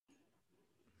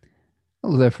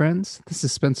Hello there, friends. This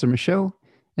is Spencer Michaud,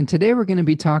 and today we're going to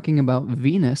be talking about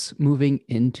Venus moving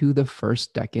into the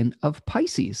first decan of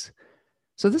Pisces.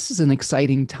 So, this is an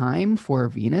exciting time for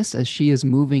Venus as she is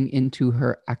moving into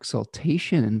her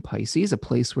exaltation in Pisces, a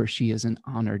place where she is an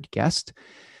honored guest.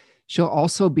 She'll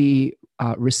also be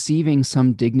receiving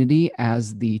some dignity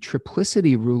as the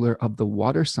triplicity ruler of the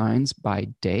water signs by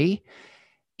day,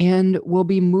 and will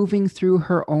be moving through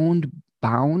her own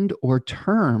bound or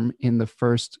term in the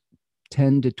first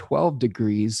 10 to 12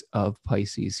 degrees of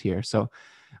Pisces here. So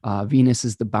Venus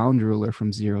is the bound ruler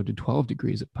from 0 to 12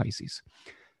 degrees of Pisces.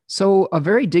 So a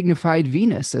very dignified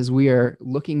Venus as we are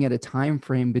looking at a time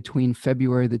frame between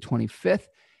February the 25th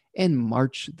and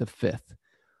March the 5th.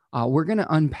 We're going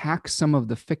to unpack some of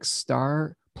the fixed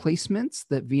star placements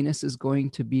that Venus is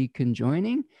going to be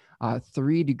conjoining.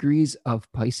 3 degrees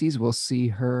of Pisces, we'll see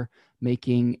her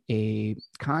making a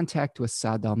contact with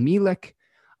Sadalmelech.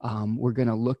 We're going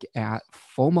to look at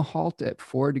Fomalhaut at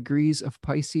 4 degrees of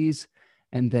Pisces,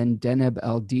 and then Deneb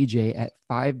El DJ at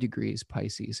 5 degrees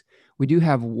Pisces. We do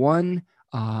have one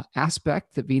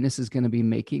aspect that Venus is going to be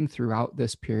making throughout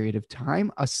this period of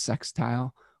time, a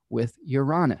sextile with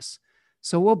Uranus.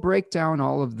 So we'll break down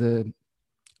all of the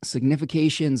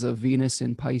significations of Venus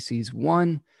in Pisces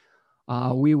 1.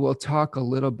 We will talk a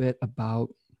little bit about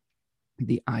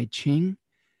the I Ching,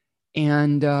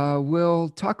 and we'll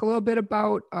talk a little bit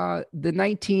about the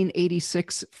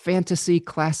 1986 fantasy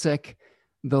classic,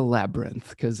 The Labyrinth,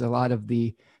 because a lot of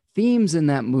the themes in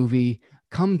that movie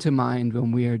come to mind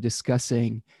when we are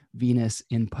discussing Venus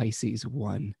in Pisces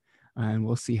 1. And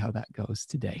we'll see how that goes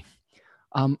today.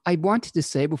 I wanted to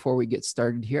say before we get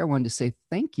started here, I wanted to say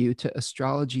thank you to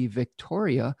Astrology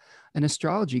Victoria, an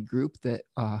astrology group that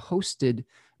hosted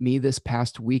me this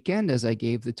past weekend as I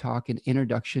gave the talk, An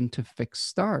Introduction to Fixed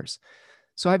Stars.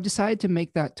 So I've decided to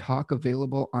make that talk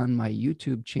available on my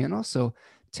YouTube channel. So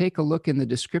take a look in the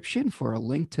description for a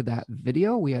link to that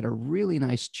video. We had a really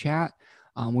nice chat.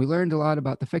 We learned a lot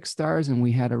about the fixed stars, and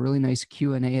we had a really nice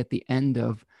Q&A at the end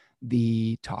of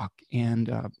the talk,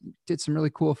 and did some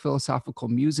really cool philosophical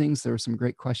musings. There were some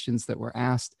great questions that were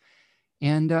asked,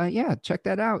 and yeah, check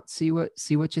that out. See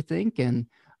what you think, and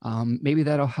maybe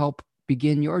that'll help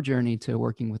begin your journey to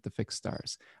working with the fixed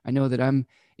stars. I know that I'm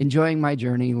enjoying my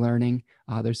journey learning.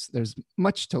 There's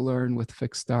much to learn with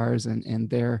fixed stars and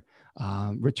their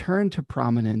return to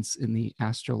prominence in the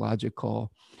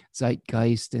astrological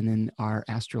zeitgeist and in our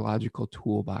astrological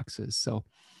toolboxes. So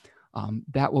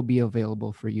that will be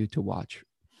available for you to watch.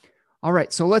 All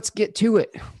right, so let's get to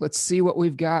it. Let's see what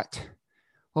we've got.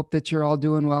 Hope that you're all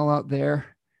doing well out there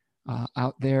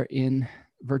in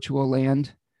virtual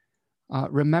land.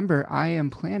 Remember, I am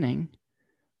planning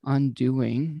on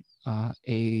doing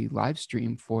a live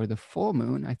stream for the full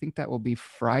moon. I think that will be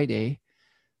Friday,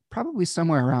 probably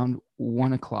somewhere around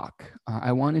 1 o'clock.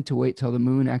 I wanted to wait till the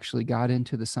moon actually got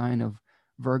into the sign of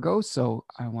Virgo, so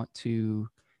I want to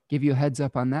give you a heads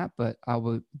up on that, but I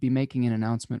will be making an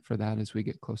announcement for that as we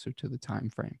get closer to the time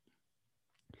frame.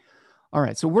 All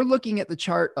right, so we're looking at the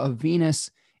chart of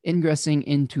Venus ingressing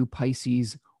into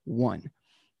Pisces 1.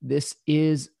 This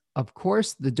is, of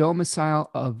course, the domicile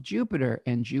of Jupiter,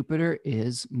 and Jupiter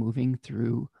is moving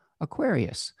through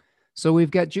Aquarius. So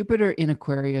we've got Jupiter in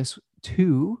Aquarius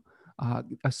 2,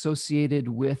 associated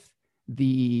with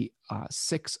the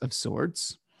Six of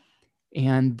Swords.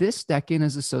 And this decan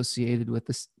is associated with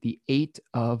the Eight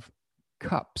of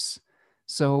Cups.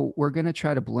 So we're going to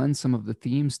try to blend some of the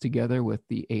themes together with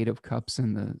the Eight of Cups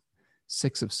and the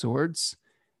Six of Swords.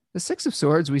 The Six of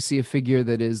Swords, we see a figure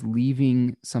that is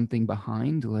leaving something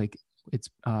behind. Like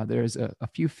there's a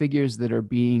few figures that are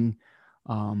being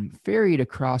ferried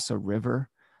across a river.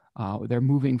 They're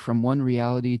moving from one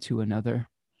reality to another.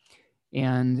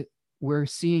 And we're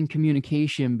seeing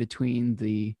communication between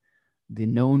the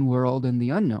known world and the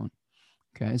unknown.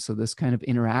 Okay, so this kind of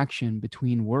interaction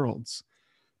between worlds.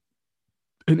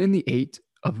 And in the Eight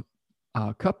of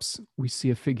Cups, we see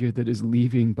a figure that is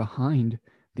leaving behind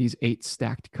these 8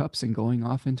 stacked cups and going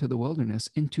off into the wilderness,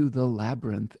 into the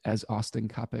labyrinth, as Austin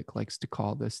Coppock likes to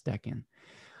call this decan.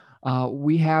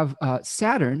 We have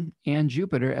Saturn and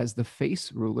Jupiter as the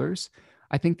face rulers.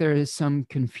 I think there is some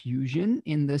confusion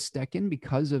in this decan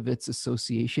because of its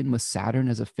association with Saturn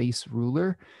as a face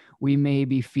ruler. We may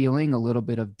be feeling a little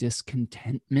bit of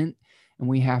discontentment, and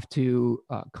we have to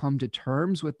come to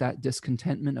terms with that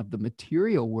discontentment of the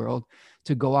material world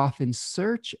to go off in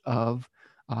search of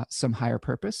some higher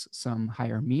purpose, some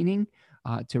higher meaning,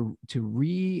 to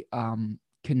reconnect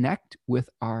with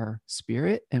our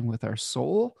spirit and with our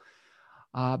soul.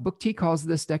 Book T calls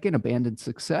this decan abandoned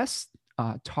success.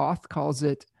 Thoth calls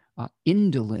it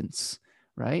indolence.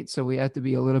 right? So we have to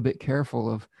be a little bit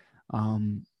careful of,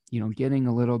 getting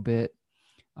a little bit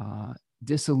uh,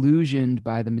 disillusioned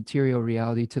by the material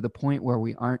reality to the point where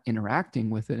we aren't interacting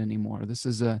with it anymore. This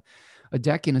is a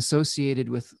decan associated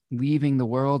with leaving the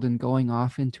world and going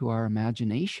off into our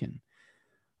imagination.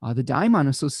 The daimon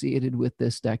associated with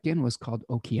this decan was called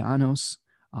Okeanos.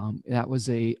 That was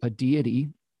a deity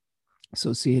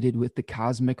associated with the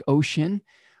cosmic ocean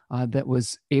that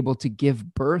was able to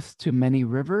give birth to many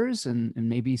rivers and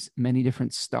maybe many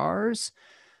different stars.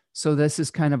 So this is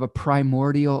kind of a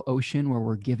primordial ocean where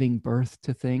we're giving birth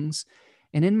to things.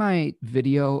 And in my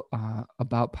video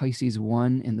about Pisces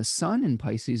 1 and the sun in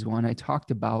Pisces 1, I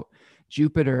talked about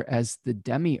Jupiter as the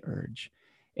demiurge.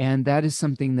 And that is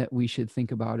something that we should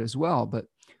think about as well. But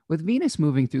with Venus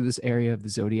moving through this area of the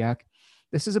zodiac,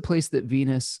 this is a place that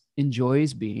Venus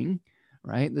enjoys being,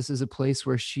 right? This is a place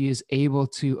where she is able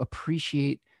to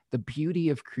appreciate the beauty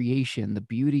of creation, the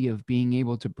beauty of being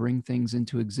able to bring things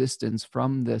into existence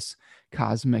from this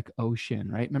cosmic ocean,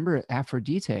 right? Remember,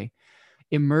 Aphrodite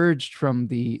emerged from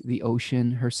the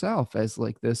ocean herself as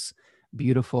like this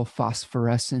beautiful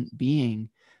phosphorescent being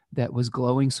that was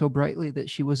glowing so brightly that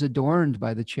she was adorned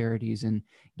by the charities and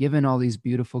given all these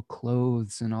beautiful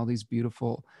clothes and all these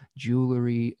beautiful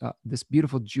jewelry, this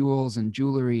beautiful jewels and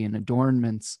jewelry and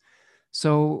adornments.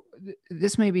 So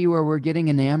this may be where we're getting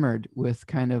enamored with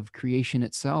kind of creation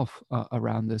itself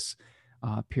around this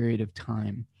period of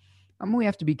time. We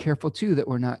have to be careful too that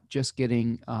we're not just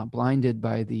getting blinded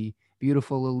by the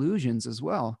beautiful illusions as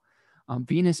well.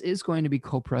 Venus is going to be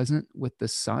co-present with the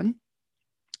sun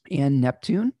and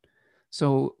Neptune.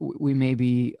 So we may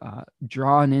be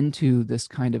drawn into this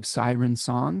kind of siren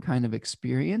song kind of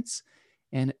experience.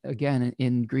 And again,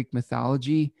 in Greek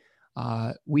mythology,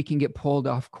 we can get pulled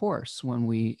off course when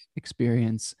we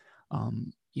experience,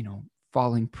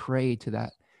 falling prey to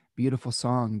that beautiful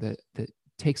song that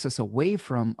takes us away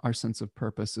from our sense of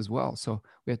purpose as well. So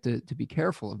we have to be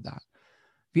careful of that.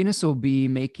 Venus will be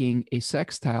making a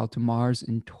sextile to Mars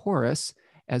in Taurus,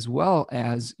 as well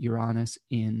as Uranus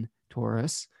in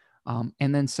Taurus,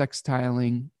 and then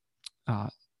sextiling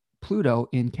Pluto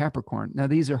in Capricorn. Now,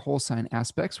 these are whole sign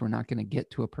aspects. We're not going to get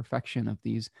to a perfection of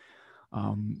these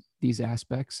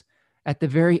aspects. At the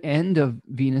very end of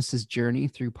Venus's journey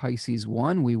through Pisces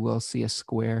 1, we will see a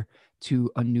square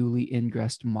to a newly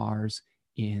ingressed Mars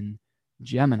in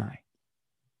Gemini.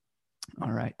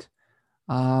 All right.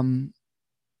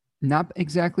 Not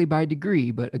exactly by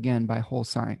degree, but again, by whole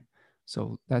sign.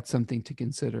 So that's something to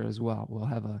consider as well. We'll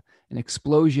have an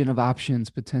explosion of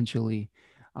options potentially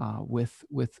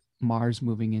with Mars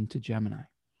moving into Gemini.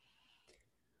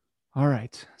 All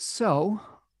right. So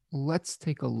let's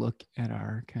take a look at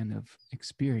our kind of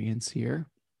experience here.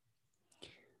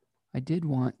 I did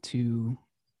want to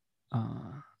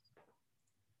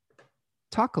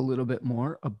talk a little bit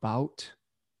more about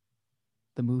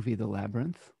the movie The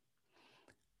Labyrinth.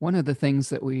 One of the things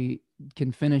that we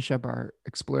can finish up our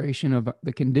exploration of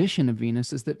the condition of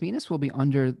Venus is that Venus will be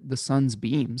under the sun's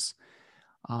beams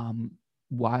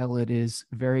while it is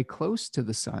very close to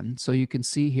the sun. So you can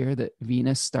see here that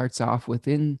Venus starts off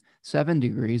within 7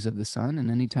 degrees of the sun, and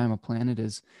anytime a planet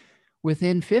is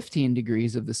within 15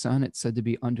 degrees of the sun, it's said to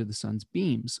be under the sun's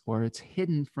beams, or it's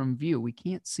hidden from view. We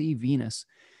can't see Venus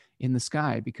in the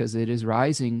sky because it is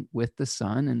rising with the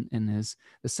sun, and as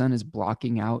the sun is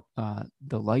blocking out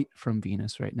the light from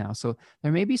Venus right now. So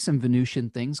there may be some Venusian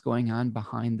things going on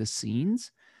behind the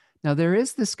scenes. Now, there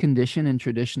is this condition in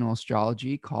traditional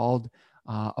astrology called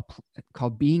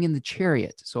being in the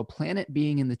chariot. So a planet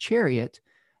being in the chariot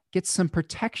gets some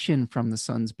protection from the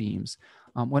sun's beams.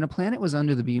 When a planet was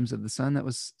under the beams of the sun, that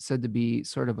was said to be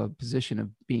sort of a position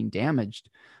of being damaged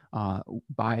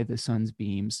by the sun's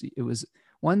beams. It was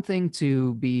one thing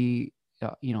to be,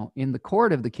 in the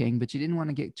court of the king, but you didn't want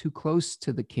to get too close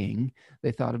to the king.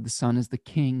 They thought of the sun as the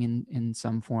king in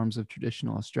some forms of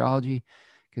traditional astrology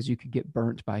because you could get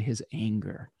burnt by his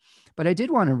anger. But I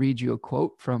did want to read you a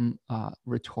quote from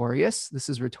Rhetorius. This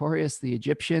is Rhetorius, the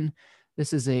Egyptian.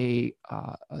 This is a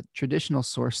traditional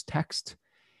source text.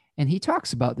 And he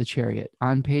talks about the chariot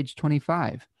on page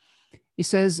 25. He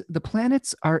says, "The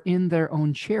planets are in their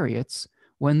own chariots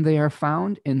when they are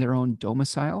found in their own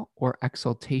domicile or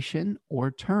exaltation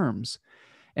or terms.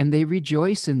 And they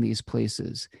rejoice in these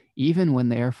places, even when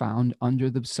they are found under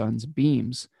the sun's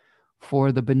beams.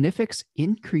 For the benefics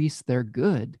increase their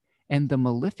good, and the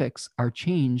malefics are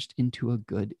changed into a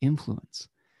good influence."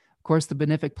 Of course, the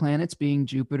benefic planets being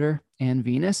Jupiter and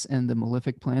Venus, and the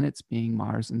malefic planets being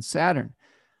Mars and Saturn.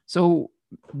 So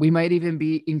we might even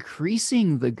be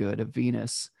increasing the good of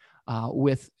Venus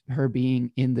with her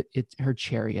being in her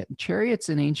chariot. Chariots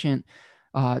in ancient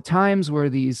times were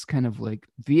these kind of like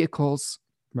vehicles,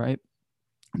 right,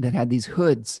 that had these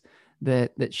hoods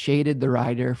that shaded the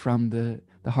rider from the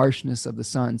harshness of the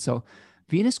sun. So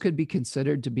Venus could be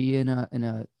considered to be in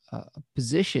a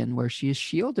position where she is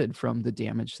shielded from the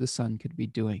damage the sun could be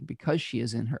doing because she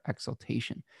is in her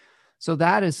exaltation. So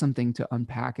that is something to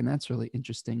unpack, and that's really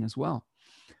interesting as well.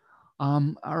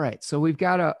 All right, so we've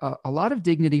got a lot of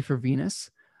dignity for Venus.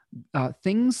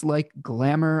 Things like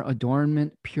glamour,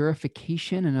 adornment,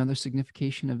 purification, another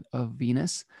signification of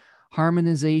Venus,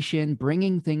 harmonization,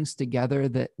 bringing things together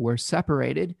that were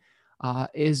separated,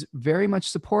 is very much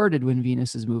supported when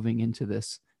Venus is moving into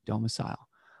this domicile.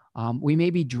 We may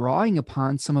be drawing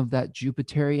upon some of that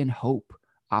Jupiterian hope,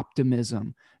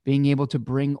 optimism, being able to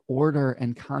bring order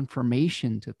and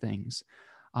confirmation to things.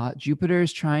 Jupiter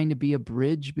is trying to be a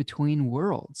bridge between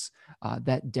worlds,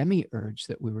 that demiurge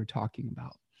that we were talking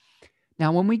about.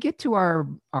 Now, when we get to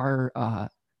our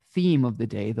theme of the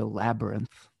day, the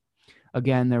labyrinth,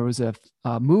 again, there was a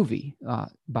movie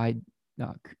by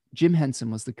Jim Henson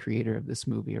was the creator of this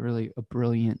movie, a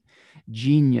brilliant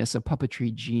genius, a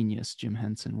puppetry genius, Jim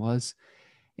Henson was.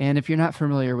 And if you're not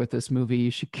familiar with this movie, you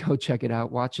should go check it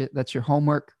out. Watch it. That's your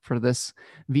homework for this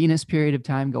Venus period of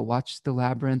time. Go watch The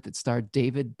Labyrinth. It starred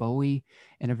David Bowie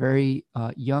and a very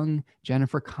young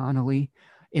Jennifer Connelly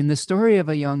in the story of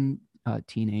a young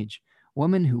teenage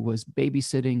woman who was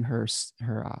babysitting her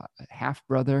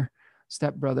half-brother,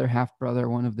 stepbrother, half-brother,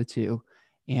 one of the two.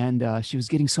 And she was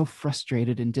getting so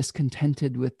frustrated and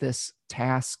discontented with this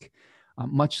task,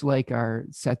 much like our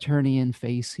Saturnian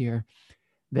face here,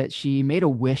 that she made a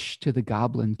wish to the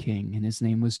Goblin King, and his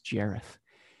name was Jareth.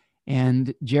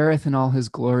 And Jareth in all his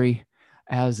glory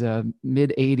as a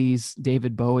mid-'80s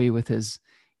David Bowie with his,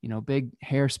 big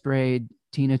hairspray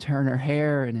Tina Turner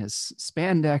hair and his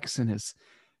spandex and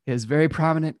his very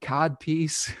prominent cod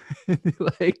piece,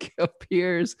 like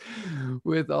appears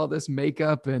with all this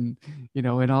makeup and,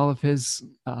 and all of his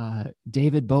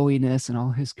David Bowie-ness and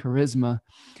all his charisma.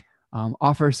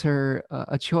 Offers her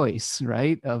a choice,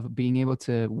 right, of being able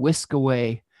to whisk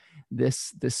away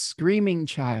this screaming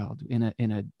child in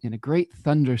a great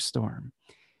thunderstorm,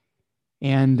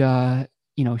 and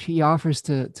he offers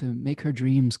to make her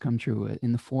dreams come true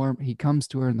in the form. He comes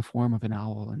to her in the form of an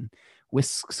owl and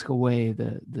whisks away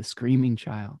the screaming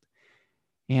child,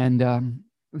 and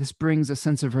this brings a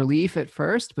sense of relief at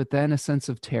first, but then a sense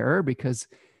of terror because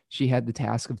she had the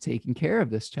task of taking care of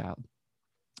this child.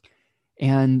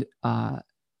 And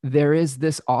there is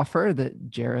this offer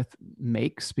that Jareth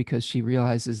makes because she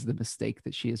realizes the mistake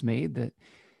that she has made, that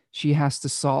she has to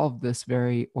solve this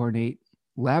very ornate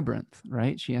labyrinth,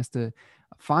 right? She has to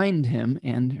find him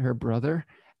and her brother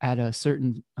at a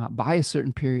certain by a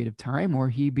certain period of time, or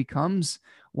he becomes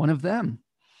one of them.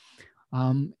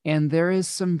 And there is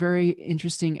some very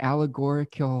interesting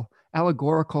allegorical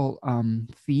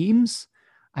themes.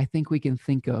 I think we can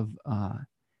think of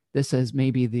this as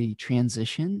maybe the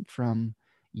transition from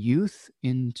youth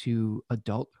into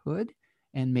adulthood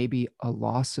and maybe a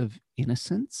loss of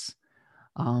innocence,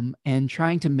 and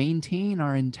trying to maintain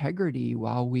our integrity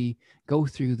while we go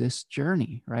through this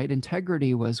journey, right?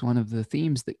 Integrity was one of the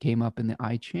themes that came up in the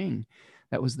I Ching.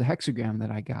 That was the hexagram that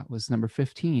I got, was number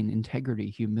 15, integrity,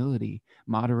 humility,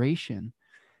 moderation.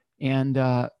 And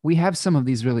we have some of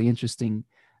these really interesting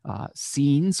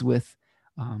scenes with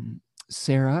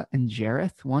Sarah and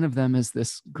Jareth. One of them is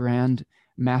this grand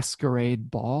masquerade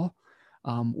ball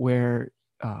where,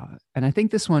 and I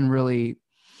think this one really,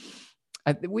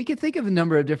 we could think of a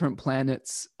number of different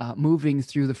planets moving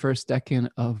through the first decan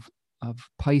of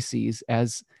Pisces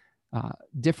as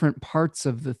different parts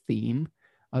of the theme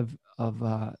of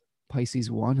Pisces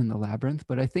 1 and the labyrinth.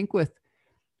 But I think with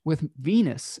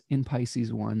Venus in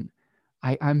Pisces 1,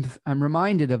 I'm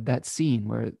reminded of that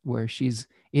scene where she's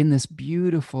in this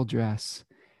beautiful dress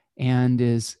and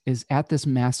is at this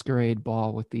masquerade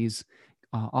ball with these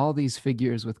all these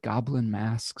figures with goblin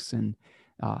masks, and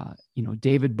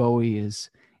David Bowie is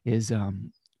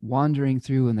wandering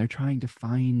through, and they're trying to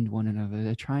find one another.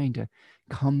 They're trying to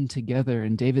come together,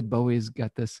 and David Bowie's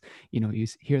got this, you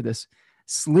hear this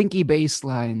slinky bass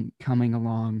line coming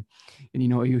along, and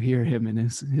you hear him in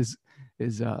his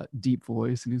deep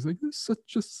voice, and he's like, "It's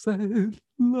such a sad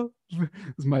love."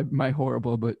 It's my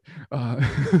horrible but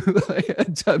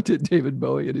attempted David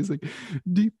Bowie, and he's like,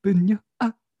 "Deep in your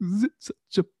eyes, it's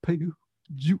such a pale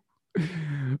dew,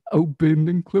 open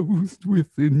and closed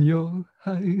within your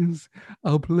eyes.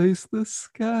 I'll place the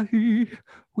sky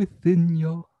within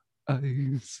your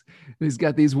eyes." And he's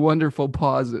got these wonderful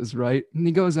pauses, right? And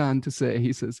he goes on to say,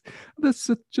 he says, "There's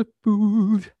such a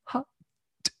food hot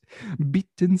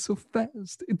beating so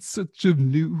fast in search of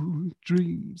new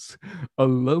dreams. A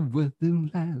love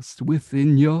within last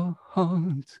within your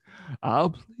heart.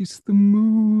 I'll place the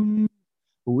moon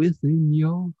within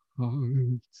your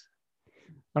heart.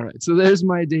 All right, so there's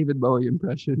my David Bowie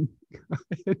impression.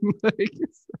 Like,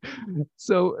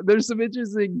 so there's some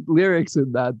interesting lyrics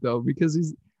in that though,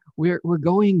 because we're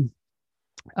going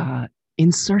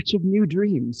in search of new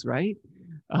dreams, right?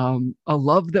 A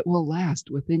love that will last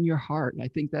within your heart. I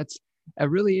think that's a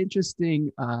really interesting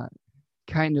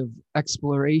kind of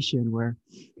exploration where,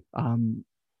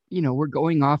 we're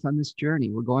going off on this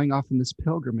journey. We're going off on this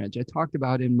pilgrimage. I talked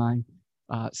about in my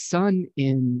Sun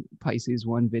in Pisces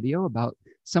one video about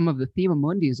some of the Thema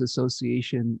Mundi's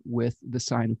association with the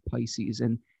sign of Pisces,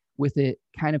 and with it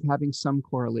kind of having some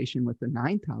correlation with the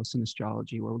ninth house in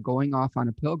astrology, where we're going off on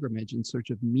a pilgrimage in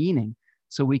search of meaning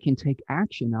so we can take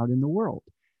action out in the world,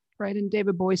 right? And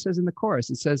David Bowie says in the chorus,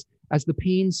 it says, as the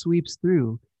pain sweeps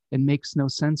through and makes no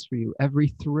sense for you, every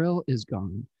thrill is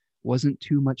gone, wasn't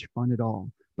too much fun at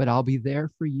all, but I'll be there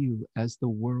for you as the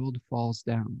world falls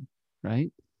down,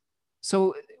 right?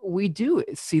 So we do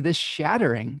see this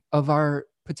shattering of our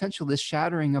potential, this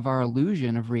shattering of our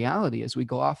illusion of reality as we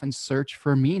go off and search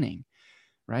for meaning,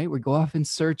 right? We go off in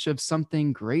search of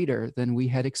something greater than we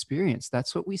had experienced.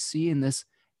 That's what we see in this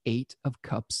Eight of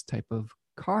Cups type of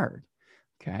card,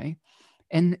 okay?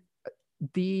 And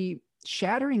the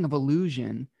shattering of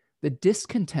illusion, the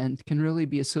discontent can really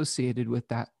be associated with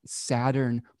that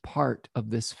Saturn part of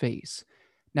this face.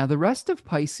 Now, the rest of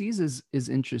Pisces is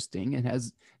interesting. It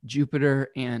has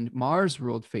Jupiter and Mars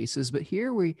ruled faces, but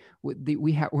here we're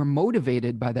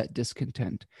motivated by that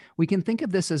discontent. We can think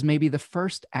of this as maybe the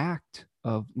first act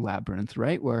of Labyrinth,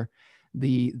 right? Where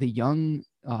the young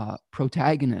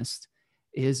protagonist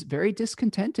is very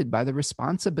discontented by the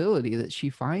responsibility that she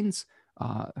finds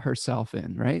herself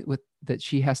in, right? With that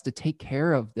she has to take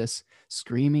care of this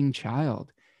screaming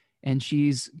child, and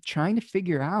she's trying to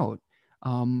figure out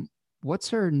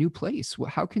what's her new place.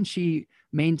 How can she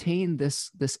maintain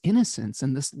this innocence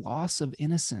and this loss of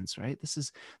innocence, right?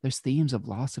 There's themes of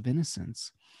loss of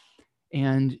innocence,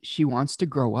 and she wants to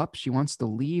grow up. She wants to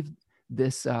leave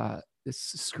this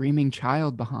screaming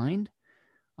child behind,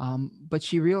 but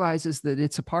she realizes that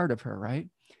it's a part of her, right?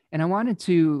 And I wanted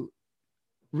to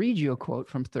read you a quote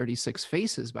from 36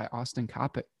 Faces by Austin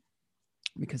Coppock,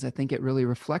 because I think it really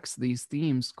reflects these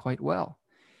themes quite well.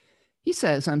 He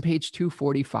says on page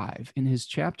 245 in his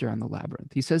chapter on the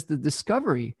labyrinth, he says, the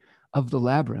discovery of the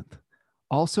labyrinth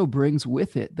also brings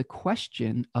with it the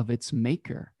question of its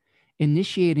maker,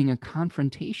 initiating a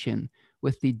confrontation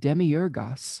with the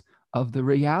demiurgos of the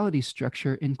reality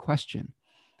structure in question.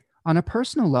 On a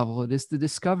personal level, it is the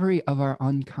discovery of our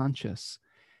unconscious,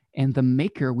 and the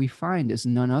maker we find is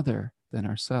none other than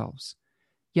ourselves.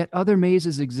 Yet other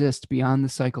mazes exist beyond the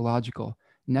psychological,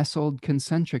 nestled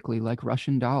concentrically like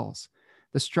Russian dolls.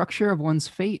 The structure of one's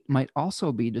fate might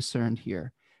also be discerned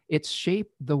here. Its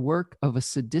shape, the work of a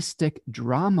sadistic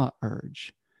drama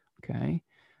urge, okay?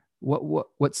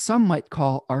 What some might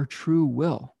call our true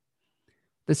will.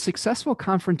 The successful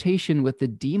confrontation with the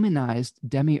demonized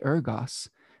demiurgos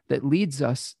that leads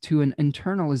us to an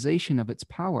internalization of its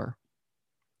power.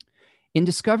 In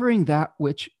discovering that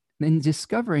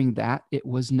it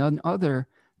was none other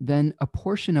than a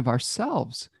portion of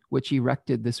ourselves which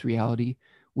erected this reality,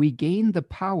 we gain the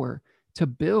power to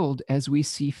build as we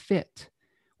see fit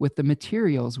with the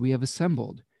materials we have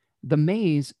assembled. The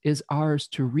maze is ours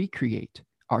to recreate,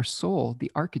 our soul the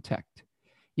architect.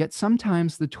 Yet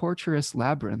sometimes the tortuous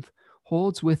labyrinth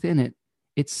holds within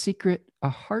its secret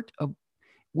heart a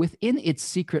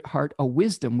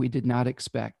wisdom we did not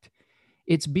expect.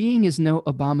 Its being is no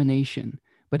abomination,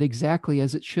 but exactly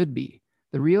as it should be.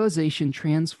 The realization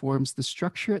transforms the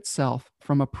structure itself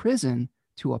from a prison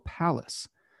to a palace.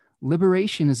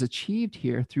 Liberation is achieved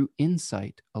here through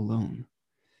insight alone.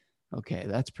 Okay,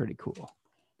 that's pretty cool.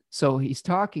 So he's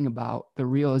talking about the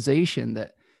realization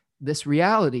that this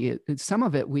reality, some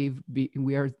of it we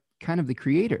are kind of the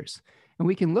creators. And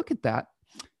we can look at that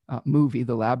movie,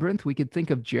 The Labyrinth. We could think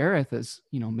of Jareth as,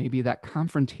 maybe that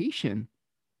confrontation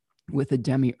with a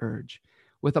demiurge,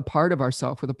 with a part of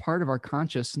ourself, with a part of our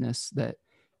consciousness that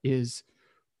is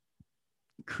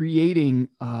creating,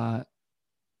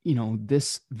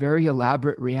 this very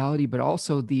elaborate reality, but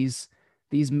also these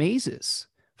mazes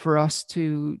for us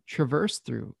to traverse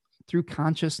through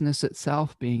consciousness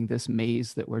itself being this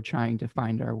maze that we're trying to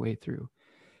find our way through.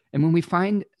 And when we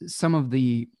find some of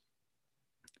the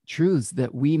truths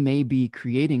that we may be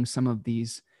creating some of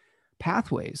these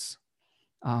pathways,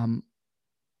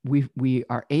 we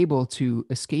are able to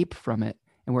escape from it,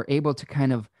 and we're able to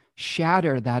kind of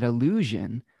shatter that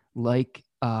illusion like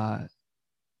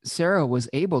Sarah was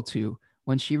able to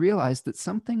when she realized that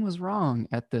something was wrong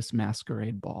at this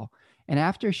masquerade ball. And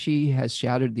after she has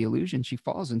shattered the illusion, she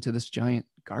falls into this giant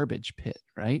garbage pit,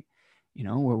 right?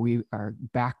 Where we are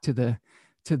back to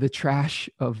the trash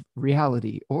of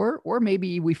reality, or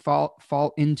maybe we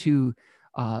fall into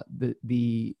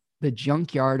the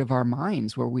junkyard of our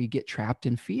minds where we get trapped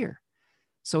in fear.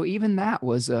 So even that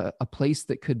was a place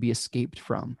that could be escaped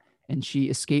from. And she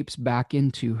escapes back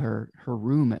into her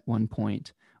room at one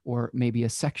point, or maybe a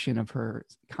section of her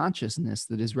consciousness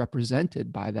that is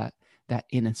represented by that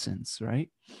innocence, right?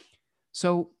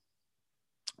 So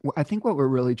I think what we're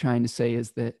really trying to say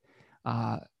is that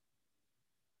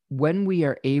when we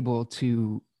are able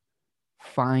to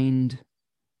find,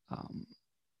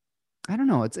 I don't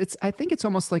know, I think it's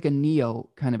almost like a Neo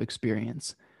kind of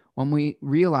experience. When we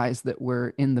realize that we're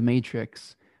in the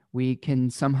matrix, we can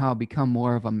somehow become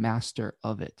more of a master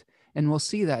of it. And we'll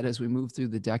see that as we move through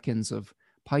the decans of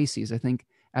Pisces. I think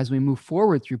as we move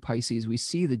forward through Pisces, we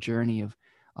see the journey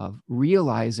of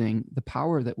realizing the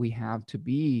power that we have to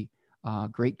be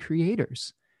great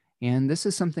creators. And this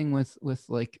is something with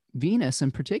like Venus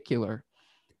in particular.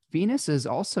 Venus is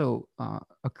also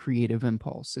a creative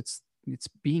impulse. It's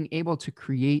being able to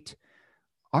create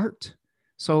art.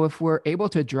 So if we're able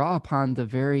to draw upon the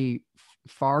very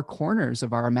far corners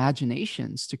of our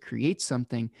imaginations to create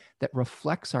something that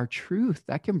reflects our truth,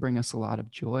 that can bring us a lot of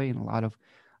joy and a lot of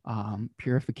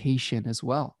purification as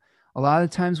well. A lot of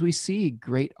times we see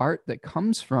great art that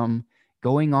comes from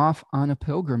going off on a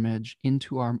pilgrimage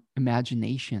into our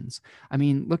imaginations. I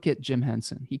mean, look at Jim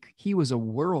Henson. He was a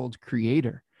world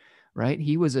creator, right?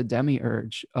 He was a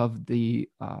demiurge of the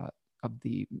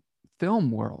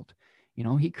film world.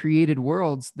 He created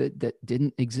worlds that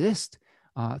didn't exist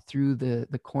through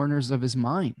the corners of his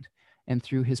mind and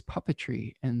through his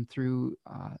puppetry and through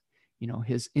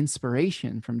his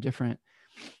inspiration from different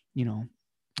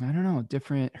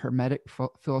different hermetic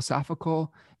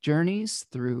philosophical journeys,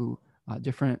 through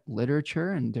different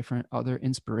literature and different other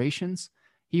inspirations.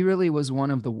 He really was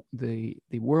one of the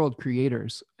world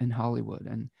creators in Hollywood.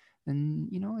 And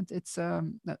it's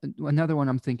another one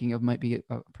I'm thinking of might be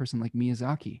a person like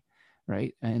Miyazaki,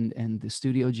 right? And the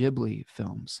Studio Ghibli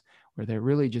films, where they're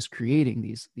really just creating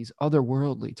these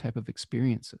otherworldly type of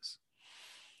experiences.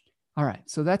 All right,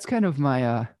 so that's kind of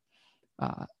my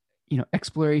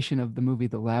exploration of the movie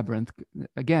The Labyrinth.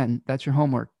 Again, that's your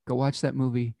homework. Go watch that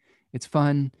movie. It's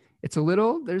fun.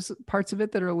 There's parts of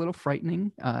it that are a little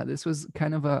frightening. This was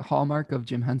kind of a hallmark of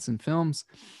Jim Henson films.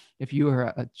 If you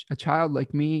are a child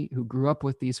like me who grew up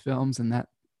with these films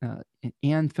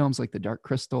and films like The Dark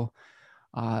Crystal,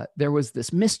 there was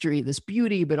this mystery, this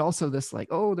beauty, but also this like,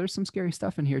 oh, there's some scary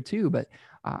stuff in here too. But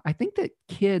I think that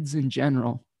kids in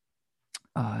general,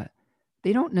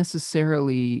 they don't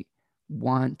necessarily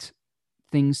want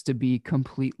things to be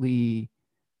completely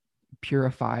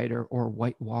purified or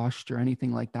whitewashed or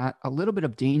anything like that. A little bit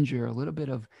of danger, a little bit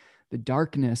of the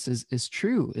darkness is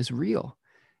true, is real.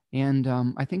 And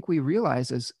I think we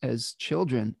realize as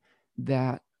children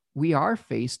that we are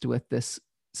faced with this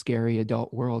scary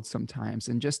adult world sometimes,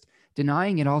 and just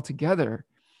denying it altogether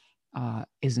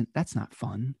that's not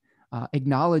fun.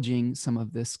 Acknowledging some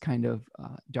of this kind of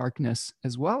darkness,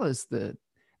 as well as the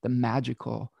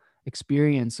magical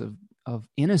experience of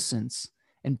innocence,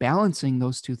 and balancing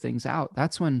those two things out,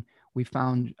 that's when we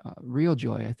found real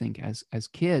joy, I think, as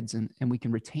kids, and we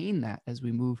can retain that as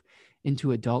we move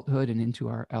into adulthood and into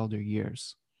our elder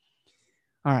years.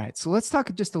 All right, so let's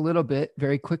talk just a little bit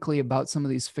very quickly about some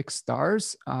of these fixed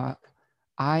stars.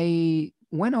 I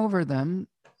went over them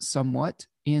somewhat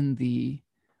in the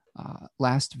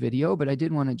last video, but I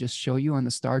did want to just show you on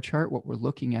the star chart what we're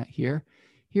looking at here.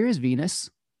 Here is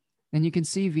Venus, and you can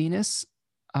see Venus.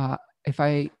 If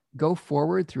I go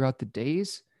forward throughout the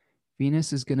days,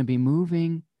 Venus is going to be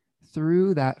moving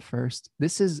through that first.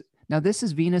 This is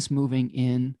Venus moving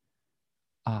in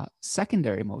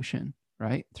secondary motion,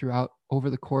 right? Throughout over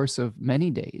the course of many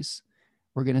days,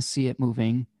 we're going to see it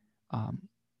moving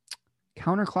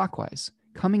counterclockwise,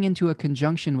 coming into a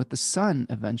conjunction with the sun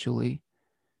eventually,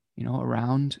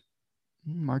 around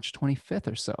March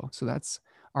 25th or so. So that's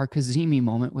our Cazimi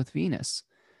moment with Venus.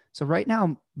 So right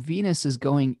now, Venus is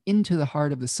going into the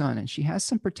heart of the sun, and she has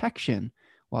some protection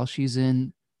while she's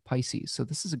in Pisces. So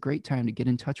this is a great time to get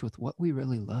in touch with what we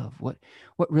really love, what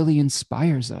really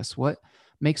inspires us, what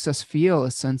makes us feel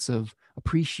a sense of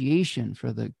appreciation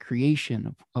for the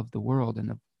creation of the world and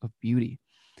of beauty.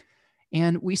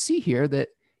 And we see here that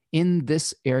in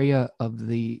this area of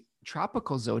the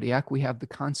tropical zodiac, we have the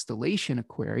constellation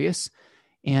Aquarius.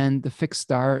 and the fixed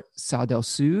star Sa del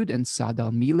Sud and Sa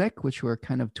del Milek, which were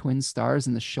kind of twin stars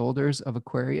in the shoulders of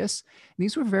Aquarius. And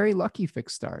these were very lucky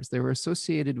fixed stars. They were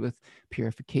associated with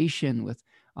purification, with,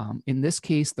 in this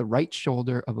case, the right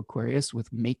shoulder of Aquarius,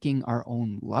 with making our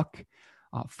own luck,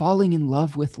 falling in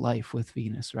love with life with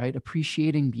Venus, right?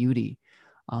 Appreciating beauty.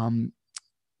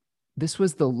 This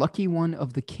was the lucky one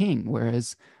of the king,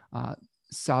 whereas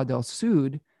Sa del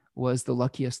Sud was the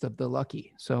luckiest of the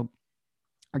lucky. So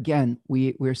again,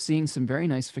 we're seeing some very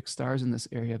nice fixed stars in this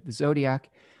area of the zodiac.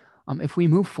 If we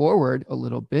move forward a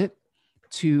little bit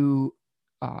to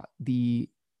the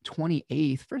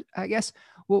 28th, I guess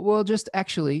we'll just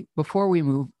actually, before we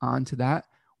move on to that,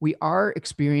 we are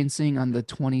experiencing on the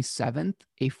 27th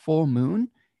a full moon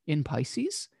in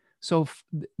Pisces. So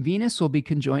Venus will be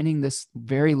conjoining this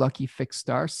very lucky fixed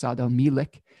star, Sa del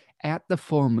Milek, at the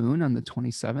full moon on the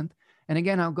 27th. And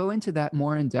again, I'll go into that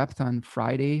more in depth on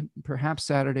Friday, perhaps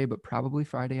Saturday, but probably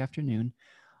Friday afternoon.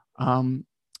 And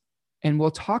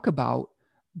we'll talk about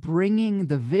bringing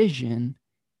the vision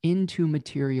into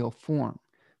material form.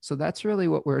 So that's really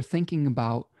what we're thinking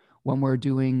about when we're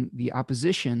doing the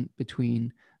opposition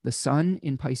between the sun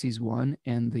in Pisces 1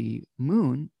 and the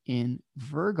moon in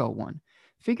Virgo 1,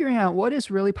 figuring out what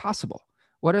is really possible.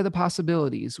 What are the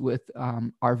possibilities with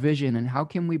our vision, and how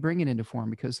can we bring it into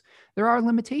form? Because there are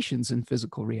limitations in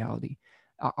physical reality.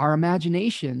 Our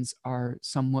imaginations are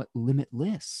somewhat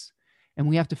limitless, and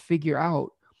we have to figure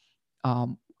out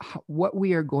what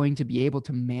we are going to be able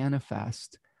to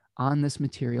manifest on this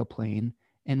material plane,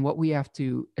 and what we have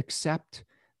to accept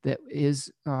that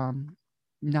is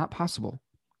not possible.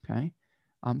 Okay.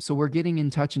 So we're getting in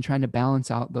touch and trying to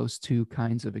balance out those two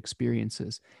kinds of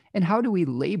experiences. And how do we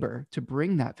labor to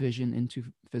bring that vision into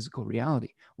physical reality?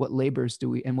 What labors do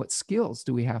we, and what skills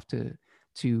do we have to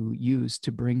use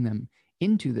to bring them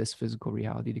into this physical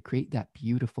reality, to create that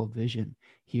beautiful vision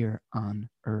here on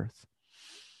Earth?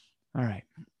 All right.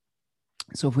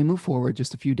 So if we move forward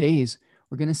just a few days,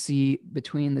 we're going to see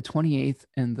between the 28th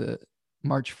and the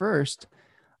March 1st,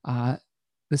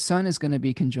 the sun is going to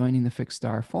be conjoining the fixed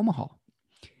star Fomalhaut.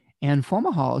 And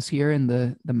Fomalhaut is here in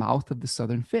the mouth of the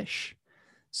southern fish.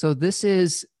 So this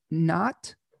is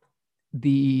not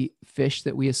the fish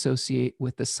that we associate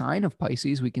with the sign of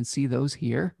Pisces. We can see those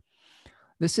here.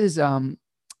 This is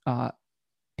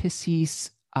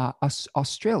Pisces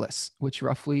australis, which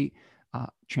roughly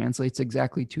translates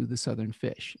exactly to the southern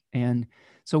fish. And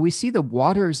so we see the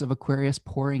waters of Aquarius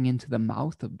pouring into the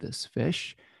mouth of this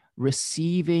fish,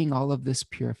 receiving all of this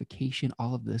purification,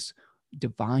 all of this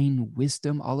divine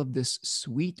wisdom, all of this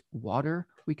sweet water.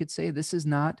 We could say this is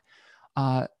not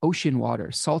ocean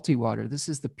water, salty water. This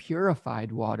is the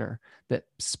purified water that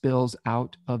spills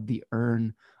out of the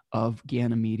urn of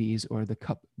Ganymedes, or the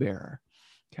cupbearer.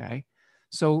 Okay.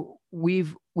 So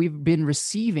we've been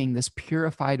receiving this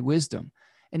purified wisdom.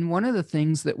 And one of the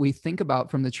things that we think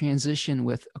about from the transition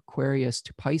with Aquarius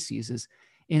to Pisces is,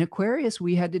 in Aquarius,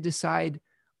 we had to decide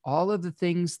all of the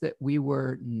things that we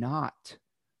were not.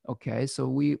 Okay, so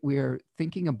we are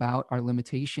thinking about our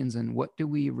limitations and what do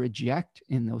we reject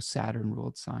in those Saturn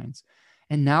ruled signs.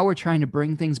 And now we're trying to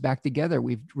bring things back together.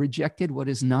 We've rejected what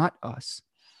is not us.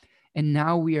 And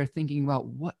now we are thinking about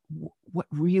what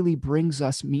really brings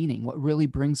us meaning, what really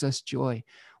brings us joy,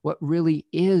 what really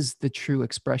is the true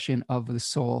expression of the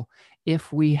soul,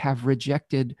 if we have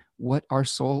rejected what our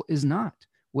soul is not,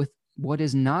 with what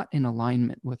is not in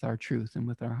alignment with our truth and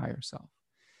with our higher self.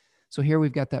 So here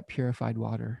we've got that purified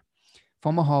water.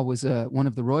 Fomalhaut was one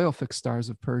of the royal fixed stars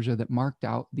of Persia that marked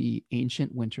out the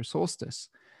ancient winter solstice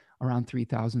around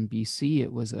 3000 BC.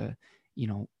 It was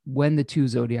when the two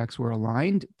zodiacs were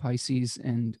aligned, Pisces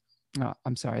and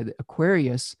the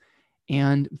Aquarius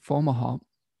and Fomalhaut,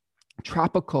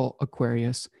 tropical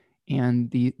Aquarius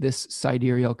and this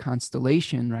sidereal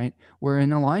constellation, right, were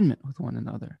in alignment with one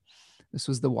another. This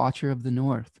was the Watcher of the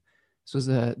North. This was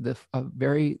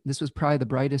this was probably the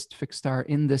brightest fixed star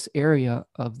in this area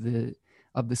of the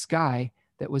sky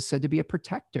that was said to be a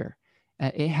protector.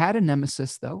 It had a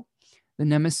nemesis, though. The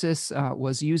nemesis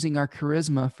was using our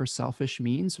charisma for selfish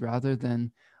means rather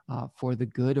than for the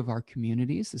good of our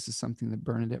communities. This is something that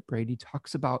Bernadette Brady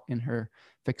talks about in her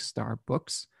fixed star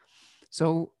books.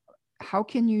 So how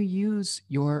can you use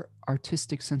your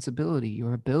artistic sensibility,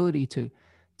 your ability to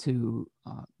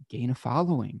gain a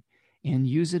following, and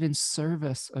use it in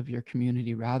service of your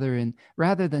community rather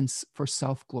than for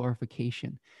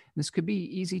self-glorification? This could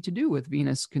be easy to do with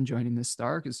Venus conjoining this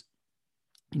star, because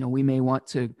we may want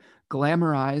to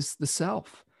glamorize the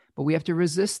self, but we have to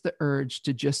resist the urge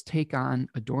to just take on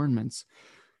adornments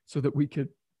so that we could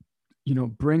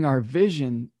bring our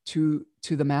vision to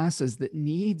the masses that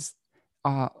needs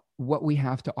what we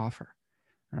have to offer.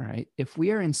 All right. If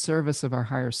we are in service of our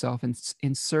higher self and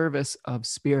in service of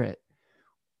spirit,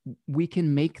 we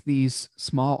can make these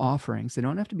small offerings. They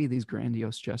don't have to be these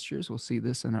grandiose gestures. We'll see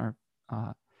this in our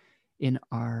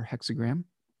hexagram.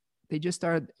 They just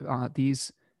are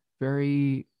these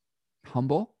very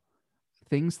humble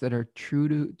things that are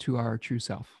true to our true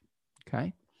self.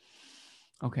 Okay.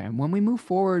 Okay. And when we move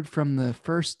forward from the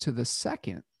first to the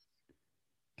second,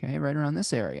 okay, right around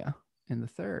this area in the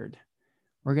third,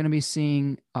 we're going to be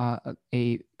seeing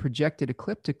a projected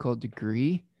ecliptical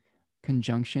degree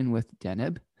conjunction with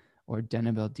Deneb or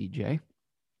Deneb LDJ.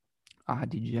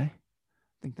 DJ. I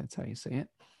think that's how you say it,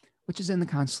 which is in the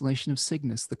constellation of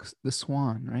Cygnus, the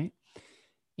swan, right?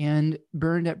 And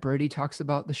Bernadette Brady talks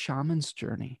about the shaman's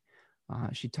journey.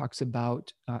 She talks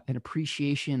about an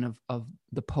appreciation of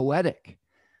the poetic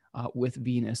with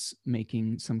Venus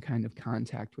making some kind of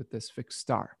contact with this fixed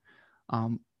star.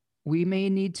 We may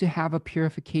need to have a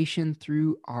purification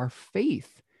through our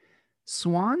faith.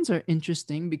 Swans are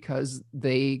interesting because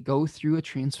they go through a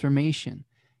transformation,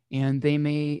 and they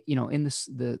may, in this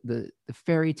the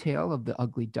fairy tale of the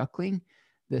ugly duckling,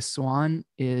 the swan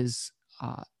is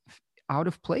out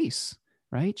of place,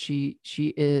 right? She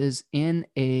is in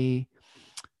a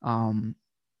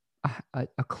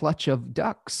clutch of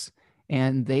ducks,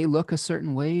 and they look a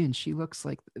certain way, and she looks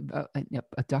like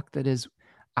a duck that is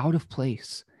out of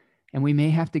place. And we may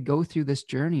have to go through this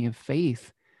journey of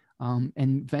faith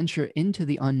and venture into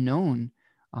the unknown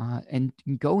and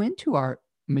go into our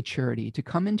maturity, to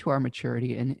come into our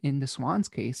maturity. And in the swan's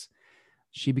case,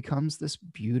 she becomes this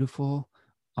beautiful,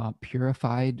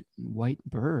 purified white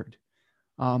bird.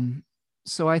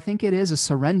 So I think it is a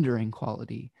surrendering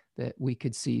quality that we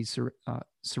could see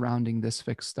surrounding this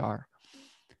fixed star.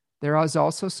 There is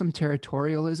also some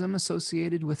territorialism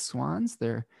associated with swans.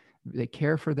 They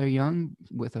care for their young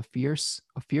with a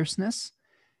fierceness.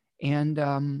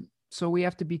 And so we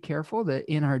have to be careful that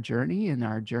in our journey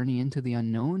into the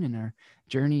unknown, in our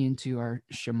journey into our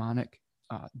shamanic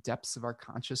depths of our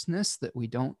consciousness, that we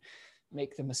don't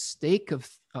make the mistake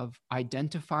of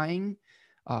identifying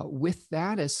with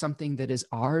that as something that is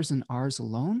ours and ours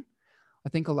alone. I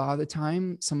think a lot of the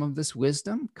time, some of this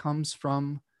wisdom comes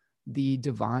from the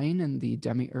divine and the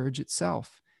demiurge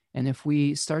itself. And if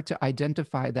we start to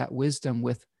identify that wisdom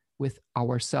with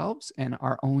ourselves and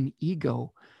our own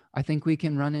ego, I think we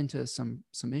can run into some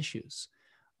issues.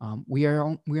 We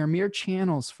are mere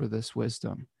channels for this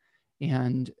wisdom.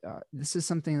 And this is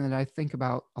something that I think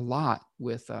about a lot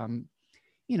with,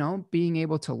 being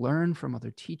able to learn from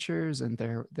other teachers and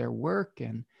their work.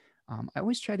 And I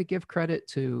always try to give credit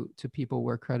to people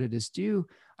where credit is due.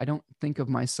 I don't think of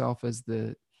myself as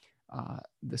the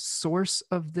source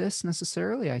of this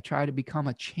necessarily. I try to become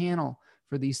a channel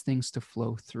for these things to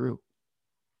flow through.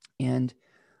 And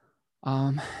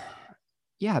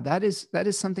that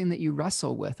is something that you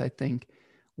wrestle with, I think,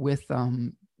 with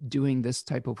doing this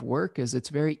type of work. Is it's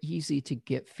very easy to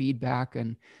get feedback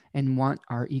and want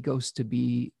our egos to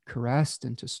be caressed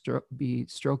and to be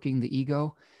stroking the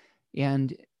ego.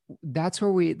 And that's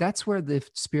where the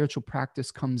spiritual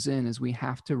practice comes in, is we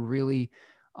have to really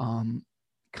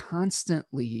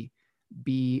constantly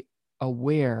be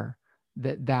aware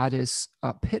that is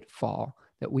a pitfall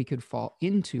that we could fall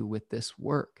into with this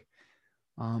work.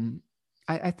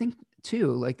 I think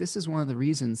too, like, this is one of the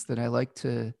reasons that I like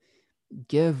to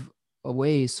give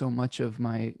away so much of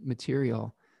my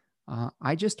material.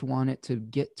 I just want it to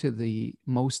get to the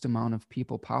most amount of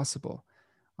people possible.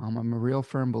 I'm a real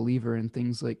firm believer in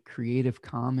things like Creative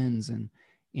Commons and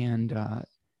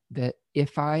that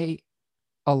if I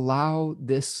allow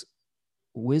this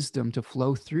wisdom to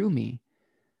flow through me,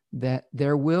 that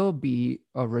there will be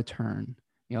a return,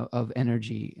 of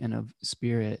energy and of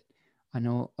spirit. I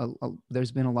know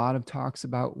there's been a lot of talks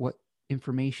about what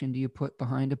information do you put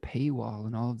behind a paywall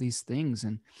and all of these things.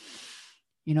 And,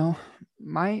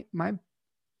 my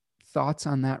thoughts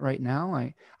on that right now,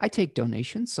 I take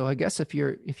donations. So I guess if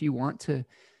you want to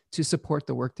support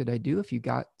the work that I do, if you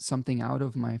got something out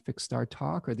of my fixed star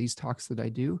talk or these talks that I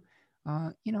do,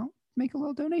 make a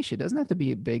little donation. It doesn't have to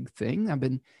be a big thing. I've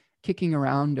been kicking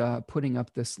around putting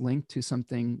up this link to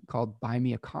something called Buy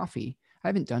Me a Coffee. I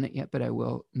haven't done it yet, but I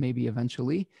will maybe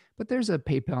eventually. But there's a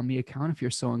PayPal me account if you're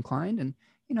so inclined, and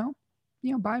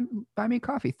buy me a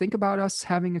coffee. Think about us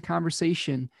having a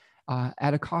conversation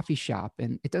at a coffee shop,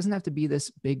 and it doesn't have to be this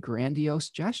big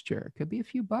grandiose gesture. It could be a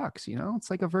few bucks.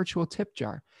 It's like a virtual tip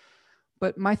jar.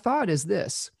 But my thought is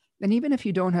this, and even if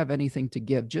you don't have anything to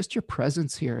give, just your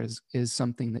presence here is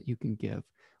something that you can give.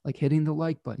 Like hitting the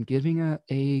like button, giving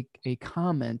a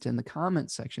comment in the comment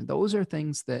section. Those are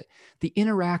things that the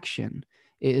interaction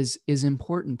is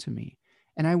important to me.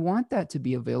 And I want that to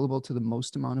be available to the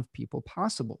most amount of people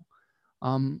possible.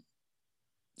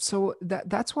 So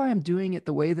that's why I'm doing it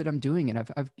the way that I'm doing it.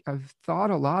 I've thought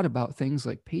a lot about things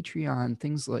like Patreon,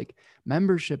 things like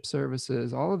membership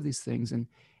services, all of these things, and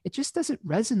it just doesn't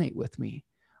resonate with me.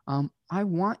 I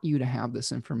want you to have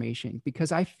this information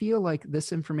because I feel like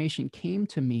this information came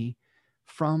to me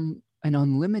from an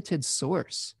unlimited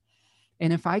source.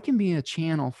 And if I can be a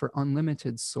channel for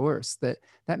unlimited source,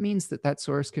 that means that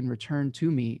source can return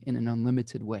to me in an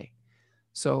unlimited way.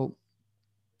 So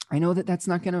I know that that's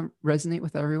not going to resonate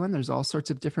with everyone. There's all sorts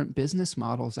of different business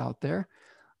models out there.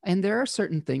 And there are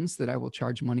certain things that I will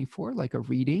charge money for, like a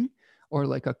reading or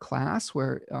like a class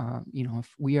where,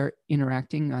 if we are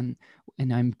interacting on,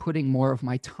 and I'm putting more of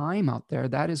my time out there,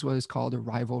 that is what is called a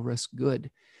rival risk good,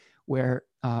 where,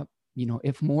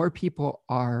 if more people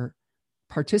are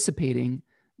participating,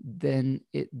 then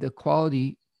the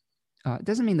quality, it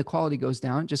doesn't mean the quality goes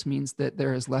down. It just means that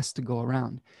there is less to go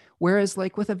around. Whereas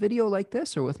like with a video like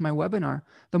this or with my webinar,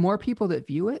 the more people that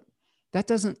view it, that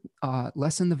doesn't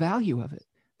lessen the value of it.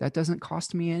 That doesn't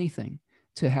cost me anything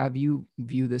to have you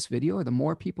view this video. Or the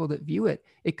more people that view it,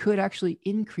 it could actually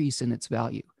increase in its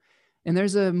value. And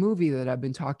there's a movie that I've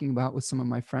been talking about with some of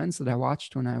my friends that I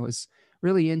watched when I was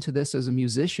really into this as a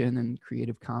musician and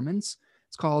Creative Commons.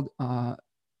 It's called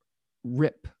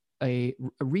RIP, a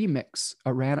remix,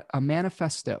 a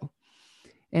manifesto,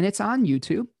 and it's on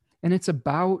YouTube, and it's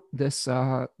about this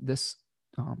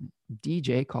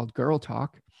DJ called Girl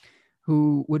Talk,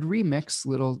 who would remix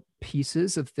little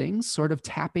pieces of things, sort of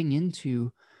tapping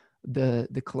into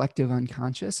the collective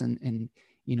unconscious and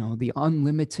the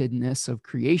unlimitedness of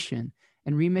creation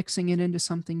and remixing it into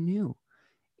something new.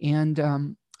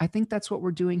 And I think that's what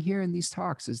we're doing here in these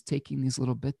talks, is taking these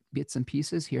little bits and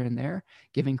pieces here and there,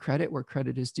 giving credit where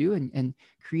credit is due, and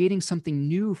creating something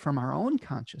new from our own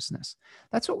consciousness.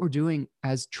 That's what we're doing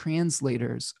as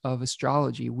translators of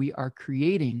astrology. We are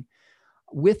creating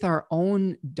with our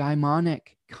own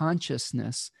daimonic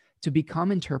consciousness to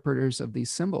become interpreters of these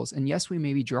symbols. And yes, we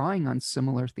may be drawing on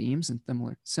similar themes and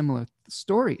similar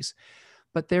stories,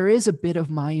 but there is a bit of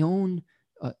my own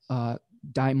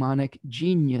daimonic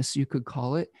genius, you could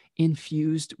call it,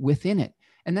 infused within it.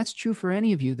 And that's true for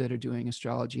any of you that are doing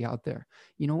astrology out there.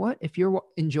 You know what? If you're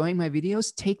enjoying my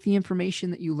videos, take the information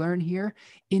that you learn here,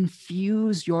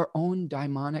 infuse your own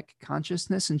daimonic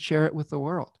consciousness and share it with the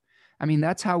world. I mean,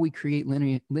 that's how we create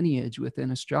lineage within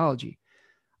astrology.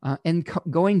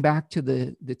 Going back to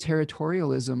the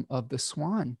territorialism of the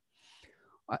swan,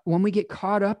 when we get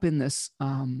caught up in this,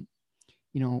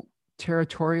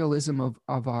 territorialism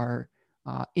of our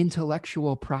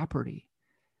intellectual property,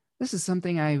 this is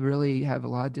something I really have a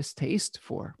lot of distaste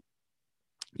for.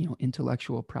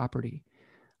 Intellectual property.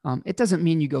 It doesn't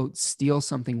mean you go steal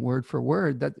something word for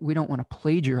word. That we don't want to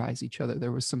plagiarize each other.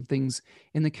 There was some things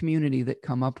in the community that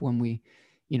come up when we,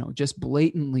 just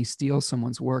blatantly steal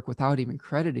someone's work without even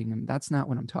crediting them. That's not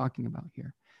what I'm talking about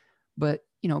here. But,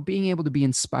 being able to be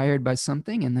inspired by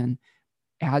something and then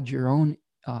add your own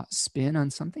spin on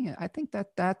something, I think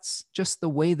that's just the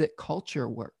way that culture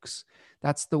works.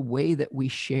 That's the way that we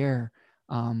share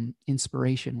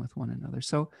inspiration with one another.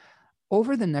 So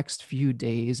over the next few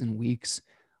days and weeks,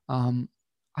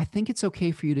 I think it's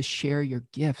okay for you to share your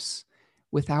gifts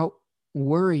without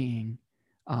worrying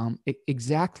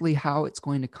exactly how it's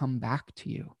going to come back to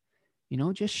you.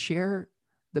 Just share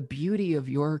the beauty of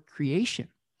your creation,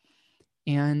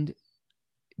 and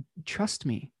trust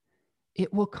me,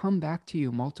 it will come back to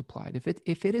you multiplied.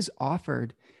 If it is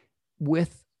offered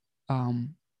with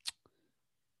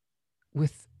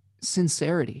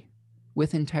sincerity,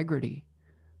 with integrity,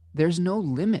 there's no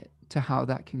limit to how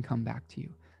that can come back to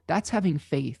you. That's having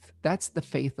faith. That's the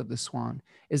faith of the swan,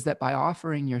 is that by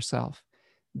offering yourself,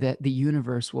 that the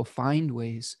universe will find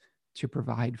ways to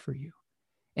provide for you.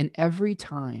 And every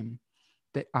time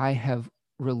that I have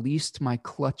released my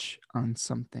clutch on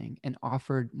something and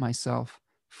offered myself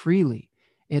freely,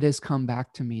 it has come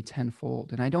back to me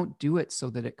tenfold. And I don't do it so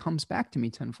that it comes back to me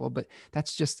tenfold, but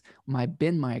that's just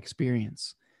been my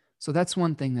experience. So that's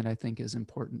one thing that I think is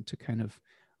important to kind of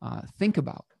think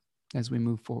about as we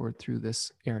move forward through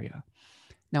this area.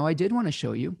 Now, I did want to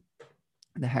show you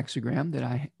the hexagram that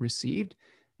I received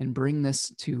and bring this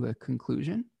to a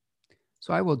conclusion.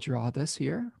 So I will draw this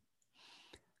here.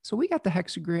 So we got the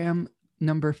hexagram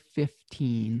number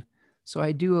 15. So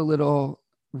I do a little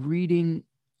reading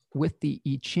with the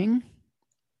I Ching.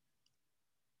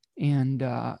 And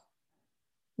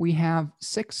we have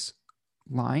 6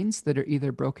 lines that are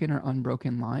either broken or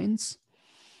unbroken lines.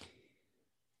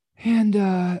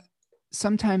 And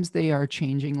sometimes they are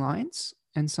changing lines,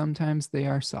 and sometimes they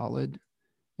are solid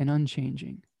and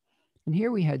unchanging. And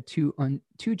here we had two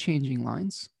changing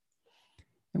lines.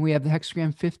 And we have the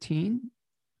hexagram 15,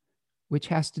 which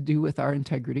has to do with our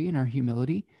integrity and our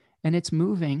humility. And it's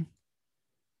moving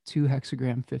to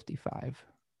hexagram 55,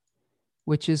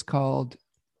 which is called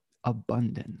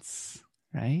abundance,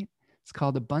 right? It's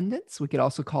called abundance. We could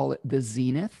also call it the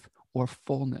zenith or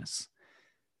fullness.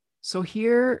 So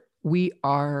here we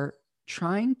are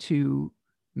trying to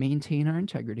maintain our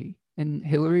integrity. And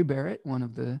Hilary Barrett, one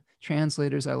of the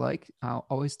translators I like, I'll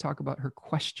always talk about her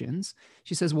questions.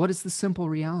 She says, what is the simple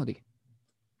reality?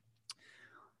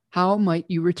 How might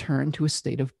you return to a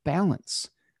state of balance?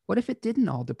 What if it didn't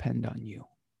all depend on you?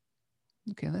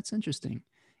 Okay, that's interesting.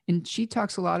 And she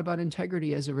talks a lot about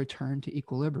integrity as a return to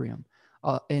equilibrium.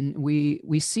 And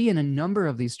we see in a number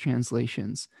of these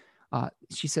translations,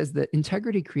 she says that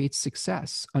integrity creates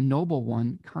success. A noble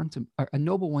one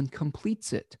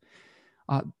completes it.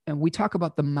 And we talk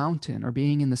about the mountain or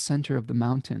being in the center of the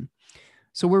mountain.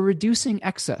 So we're reducing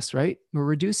excess, right? We're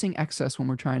reducing excess when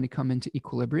we're trying to come into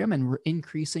equilibrium, and we're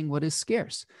increasing what is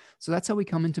scarce. So that's how we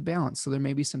come into balance. So there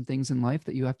may be some things in life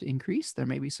that you have to increase. There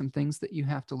may be some things that you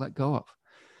have to let go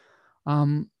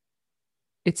of.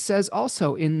 It says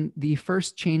also in the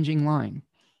first changing line,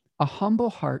 a humble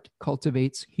heart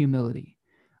cultivates humility.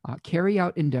 Carry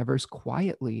out endeavors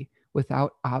quietly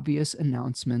without obvious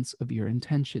announcements of your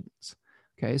intentions.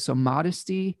 Okay, so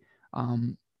modesty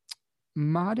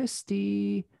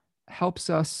helps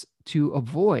us to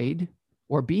avoid,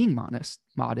 or being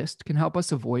modest can help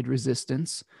us avoid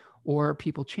resistance or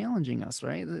people challenging us,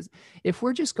 right? If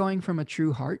we're just going from a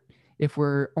true heart, if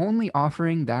we're only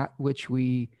offering that which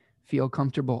we feel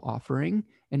comfortable offering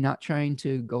and not trying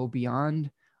to go beyond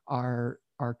our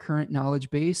current knowledge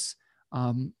base,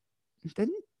 then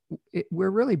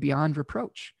we're really beyond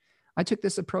reproach. I took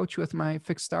this approach with my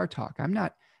fixed star talk. I'm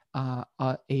not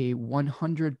a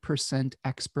 100%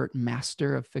 expert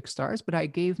master of fixed stars, but I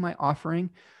gave my offering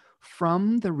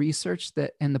from the research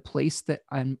that and the place that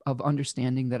I'm of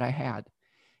understanding that I had.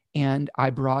 And I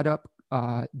brought up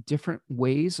different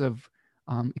ways of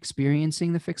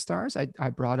experiencing the fixed stars. I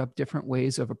brought up different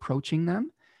ways of approaching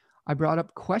them. I brought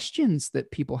up questions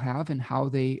that people have and how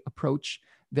they approach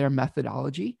their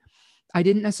methodology. I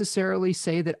didn't necessarily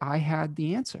say that I had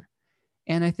the answer.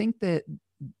 And I think that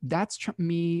that's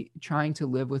me trying to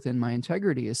live within my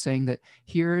integrity, is saying that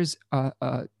here's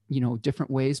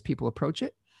different ways people approach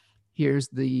it. Here's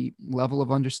the level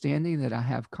of understanding that I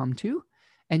have come to,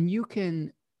 and you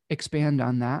can expand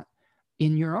on that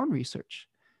in your own research.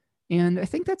 And I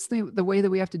think that's the way that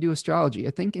we have to do astrology.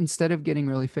 I think instead of getting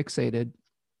really fixated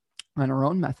on our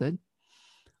own method,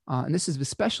 and this is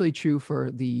especially true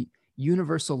for the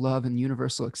universal love and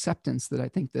universal acceptance that I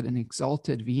think that an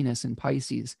exalted Venus in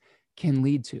Pisces can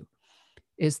lead to,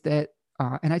 is that,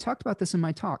 and I talked about this in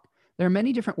my talk, there are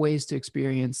many different ways to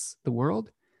experience the world.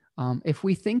 If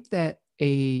we think that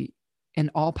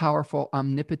an all-powerful,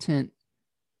 omnipotent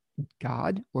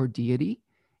God or deity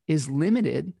is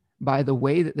limited by the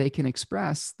way that they can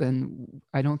express, then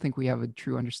I don't think we have a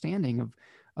true understanding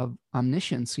of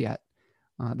omniscience yet.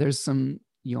 There's some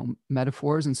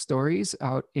metaphors and stories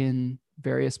out in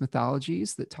various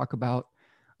mythologies that talk about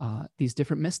these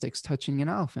different mystics touching an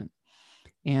elephant.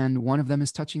 And one of them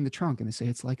is touching the trunk, and they say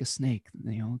it's like a snake.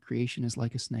 Creation is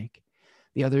like a snake.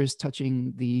 The other is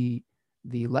touching the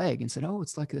leg and said, oh,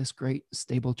 it's like this great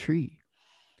stable tree.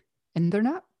 And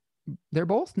they're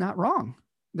both not wrong.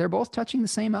 They're both touching the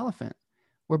same elephant.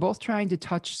 We're both trying to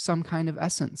touch some kind of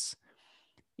essence.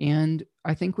 And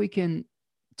I think we can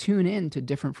tune in to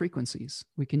different frequencies.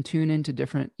 We can tune into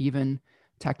different, even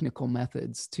technical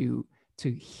methods to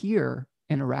hear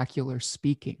an oracular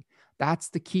speaking. That's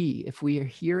the key. If we are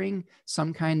hearing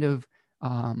some kind of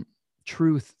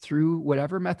truth through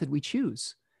whatever method we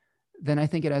choose, then I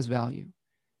think it has value.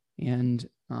 And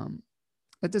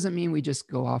that doesn't mean we just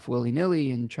go off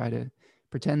willy-nilly and try to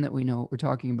pretend that we know what we're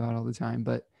talking about all the time.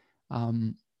 But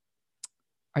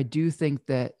I do think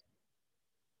that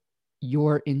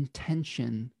your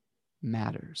intention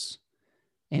matters.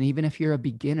 And even if you're a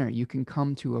beginner, you can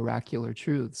come to oracular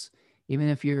truths. Even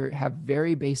if you have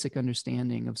very basic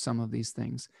understanding of some of these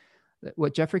things.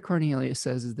 What Jeffrey Cornelius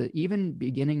says is that even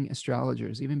beginning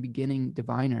astrologers, even beginning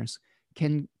diviners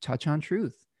can touch on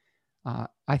truth.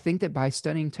 I think that by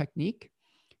studying technique,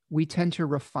 we tend to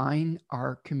refine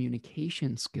our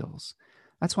communication skills.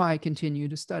 That's why I continue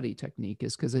to study technique,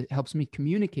 is because it helps me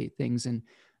communicate things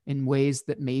in ways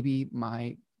that maybe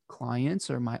my clients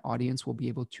or my audience will be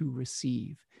able to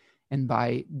receive. And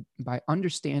by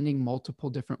understanding multiple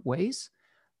different ways,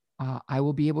 I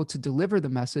will be able to deliver the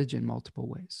message in multiple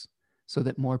ways so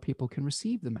that more people can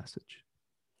receive the message.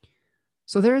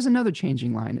 So there is another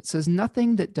changing line. It says,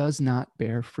 nothing that does not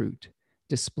bear fruit.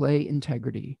 Display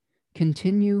integrity.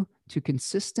 Continue to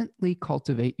consistently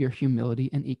cultivate your humility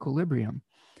and equilibrium.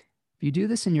 If you do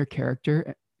this in your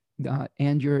character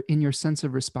and in your sense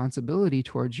of responsibility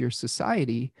towards your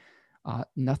society,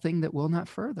 nothing that will not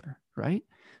further, right?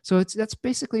 So that's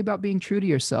basically about being true to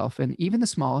yourself, and even the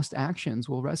smallest actions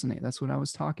will resonate. That's what I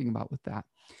was talking about with that.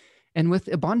 And with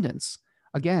abundance,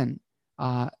 again,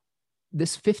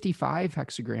 this 55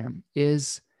 hexagram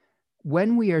is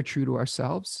when we are true to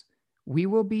ourselves, we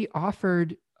will be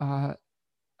offered a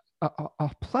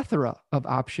plethora of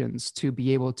options to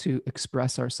be able to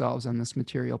express ourselves on this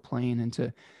material plane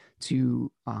and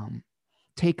to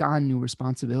take on new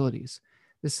responsibilities.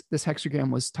 This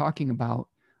hexagram was talking about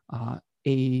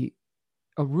a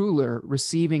ruler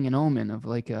receiving an omen of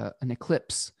like an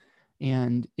eclipse,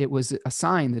 and it was a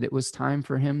sign that it was time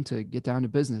for him to get down to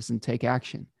business and take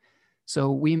action.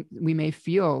 So we may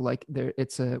feel like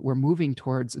we're moving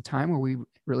towards a time where we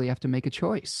really have to make a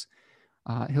choice.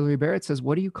 Hillary Barrett says,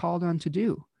 what are you called on to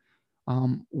do?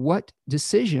 What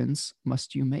decisions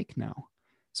must you make now?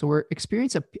 So we're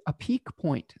experiencing a peak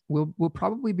point. We'll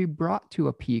probably be brought to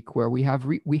a peak where we have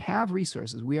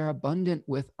resources. We are abundant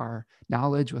with our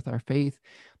knowledge, with our faith,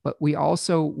 but we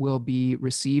also will be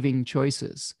receiving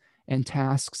choices and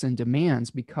tasks and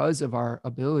demands because of our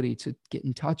ability to get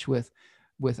in touch with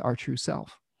our true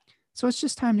self. So it's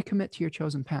just time to commit to your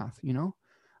chosen path.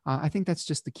 I think that's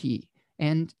just the key.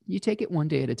 And you take it one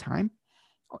day at a time.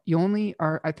 You only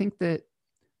are, I think that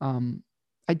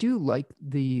I do like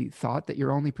the thought that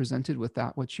you're only presented with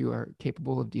that which you are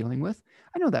capable of dealing with.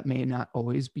 I know that may not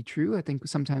always be true. I think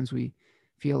sometimes we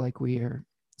feel like we are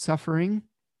suffering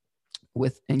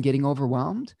with and getting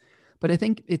overwhelmed. But I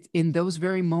think it's in those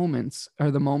very moments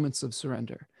are the moments of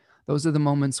surrender. Those are the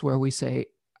moments where we say,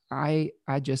 I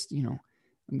just, I'm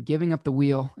giving up the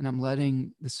wheel and I'm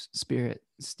letting the Spirit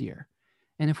steer.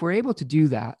 And if we're able to do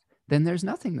that, then there's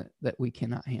nothing that we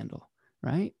cannot handle,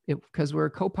 right? Because we're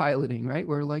co-piloting, right?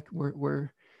 We're like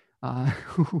we're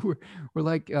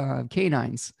like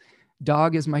canines.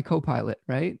 Dog is my co-pilot,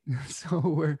 right? So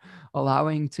we're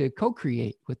allowing to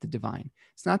co-create with the divine.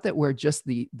 It's not that we're just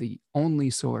the only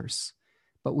source,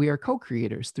 but we are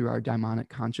co-creators through our daimonic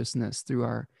consciousness, through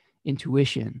our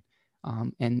intuition,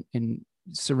 and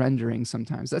surrendering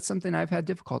sometimes. That's something I've had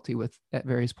difficulty with at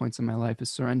various points in my life, is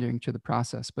surrendering to the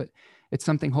process, but it's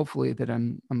something hopefully that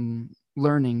I'm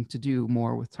learning to do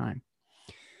more with time.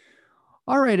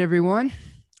 All right, everyone.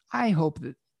 I hope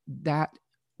that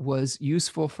was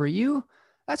useful for you.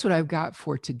 That's what I've got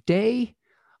for today.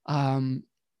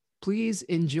 Please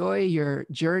enjoy your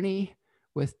journey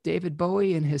with David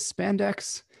Bowie and his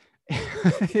spandex.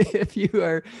 If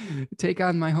you take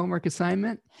on my homework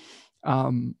assignment,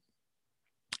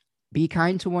 be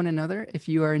kind to one another. If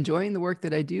you are enjoying the work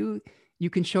that I do, you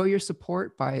can show your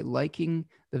support by liking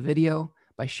the video,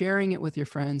 by sharing it with your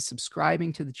friends,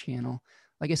 subscribing to the channel.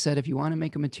 Like I said, if you want to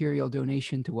make a material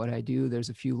donation to what I do, there's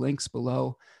a few links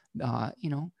below. That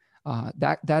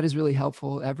is really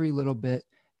helpful. Every little bit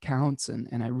counts,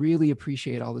 and I really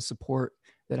appreciate all the support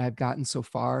that I've gotten so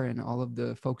far, and all of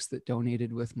the folks that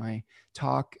donated with my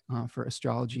talk for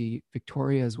Astrology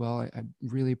Victoria as well. I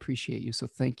really appreciate you. So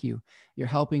thank you. You're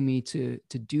helping me to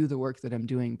do the work that I'm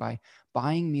doing by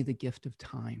buying me the gift of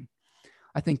time.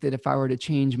 I think that if I were to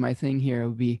change my thing here, it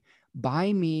would be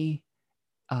buy me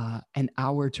an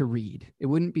hour to read. It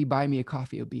wouldn't be buy me a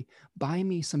coffee. It would be buy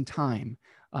me some time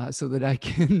so that I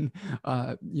can,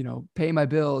 pay my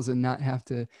bills and not have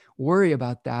to worry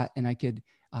about that. And I could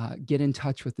get in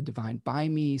touch with the divine. Buy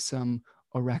me some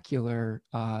oracular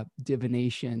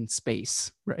divination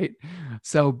space, right?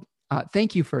 So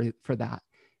thank you for that.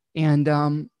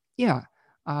 And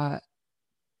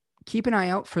keep an eye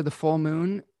out for the full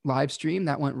moon live stream.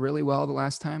 That went really well the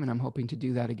last time, and I'm hoping to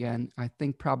do that again. I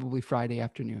think probably Friday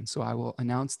afternoon. So I will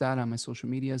announce that on my social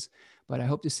medias, but I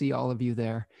hope to see all of you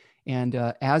there. And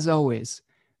as always,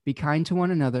 be kind to one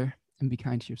another and be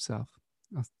kind to yourself.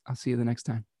 I'll see you the next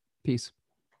time. Peace.